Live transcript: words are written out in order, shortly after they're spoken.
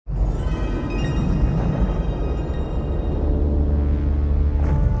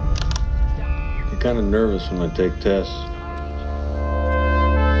kind of nervous when I take tests.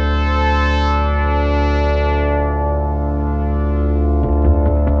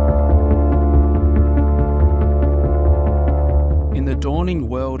 In the dawning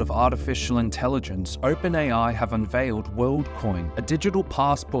world of artificial intelligence, OpenAI have unveiled WorldCoin, a digital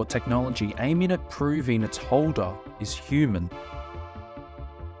passport technology aiming at proving its holder is human.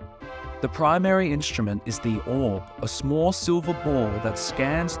 The primary instrument is the orb, a small silver ball that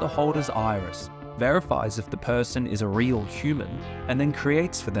scans the holder's iris, verifies if the person is a real human, and then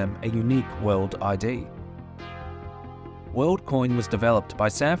creates for them a unique world ID. WorldCoin was developed by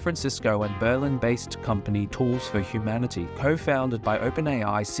San Francisco and Berlin-based company Tools for Humanity, co-founded by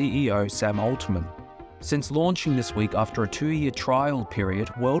OpenAI CEO Sam Altman. Since launching this week after a 2-year trial period,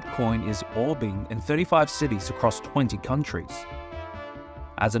 WorldCoin is orbing in 35 cities across 20 countries.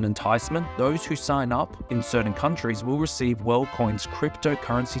 As an enticement, those who sign up in certain countries will receive WorldCoin's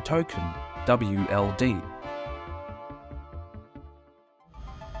cryptocurrency token, WLD.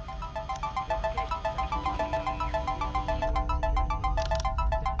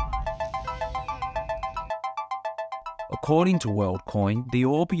 According to WorldCoin, the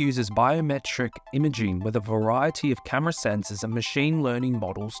orb uses biometric imaging with a variety of camera sensors and machine learning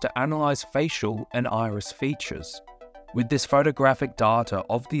models to analyze facial and iris features. With this photographic data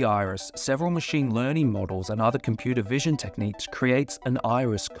of the iris, several machine learning models and other computer vision techniques creates an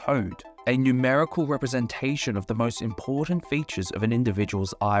iris code, a numerical representation of the most important features of an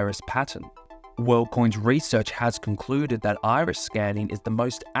individual's iris pattern. WorldCoin's research has concluded that iris scanning is the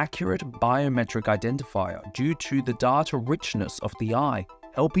most accurate biometric identifier due to the data richness of the eye,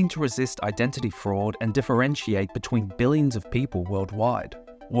 helping to resist identity fraud and differentiate between billions of people worldwide.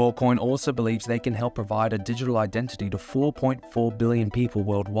 WorldCoin also believes they can help provide a digital identity to 4.4 billion people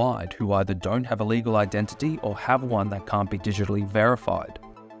worldwide who either don't have a legal identity or have one that can't be digitally verified.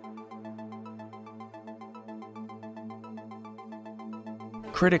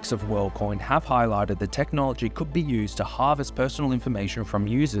 Critics of WorldCoin have highlighted the technology could be used to harvest personal information from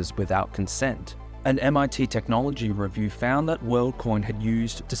users without consent. An MIT technology review found that WorldCoin had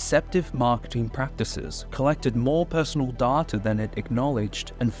used deceptive marketing practices, collected more personal data than it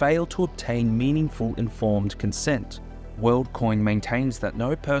acknowledged, and failed to obtain meaningful informed consent. WorldCoin maintains that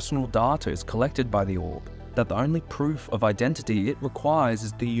no personal data is collected by the orb, that the only proof of identity it requires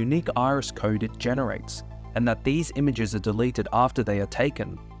is the unique iris code it generates, and that these images are deleted after they are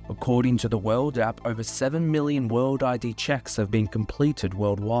taken. According to the World app, over 7 million World ID checks have been completed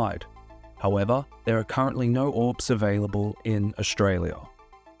worldwide. However, there are currently no orbs available in Australia.